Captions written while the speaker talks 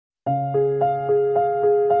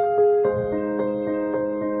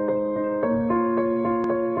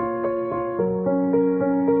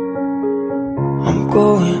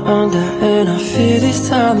under, and I fear this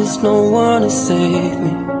time there's no one to save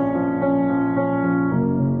me.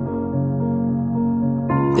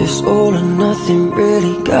 This all or nothing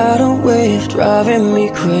really got a way of driving me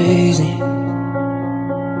crazy.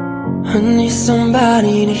 I need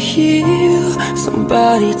somebody to heal,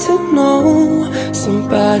 somebody to know,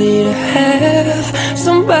 somebody to have,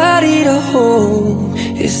 somebody to hold.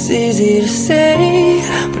 It's easy to say,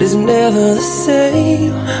 but it's never the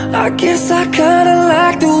same. I guess I kinda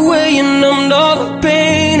like the way you numbed all the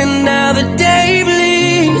pain, and now the day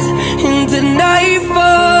bleeds into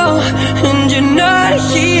nightfall, and you're not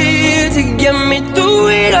here to get me through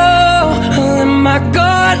it all. I let my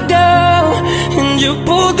guard down, and you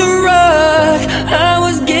pulled the rug. I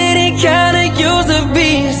was getting kinda used to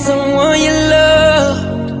being someone you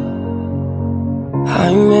loved. I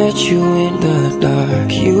met you in the dark,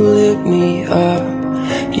 you lit me up.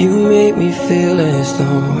 You made me feel as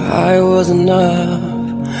though I was enough.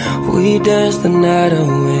 We danced the night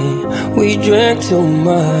away, we drank too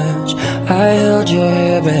much. I held your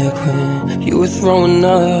hair back when you were throwing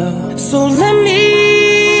up. So let me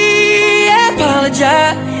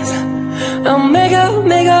apologize. I'll make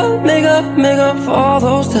up for all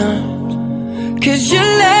those times. 'Cause your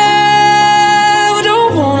love I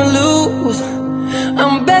don't wanna lose.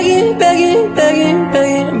 I'm begging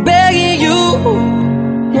you.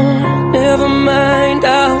 No, never mind,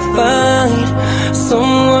 I'll find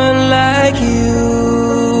someone like you.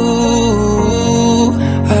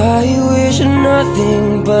 I wish nothing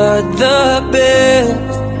but the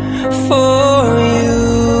best for you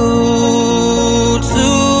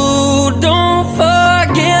too. Don't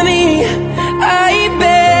forget me, I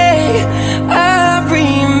beg. I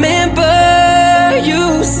remember you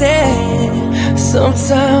said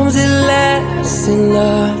sometimes it lasts in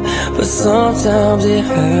love, but sometimes it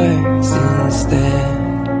hurts instead.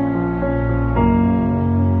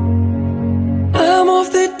 I'm off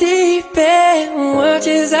the deep end, watch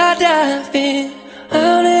as I dive in.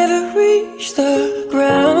 I'll never reach the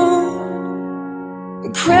ground.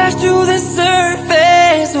 Crash through the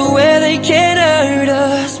surface where they can't hurt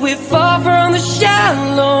us. We're far from the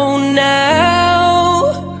shallow now.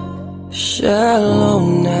 Shallow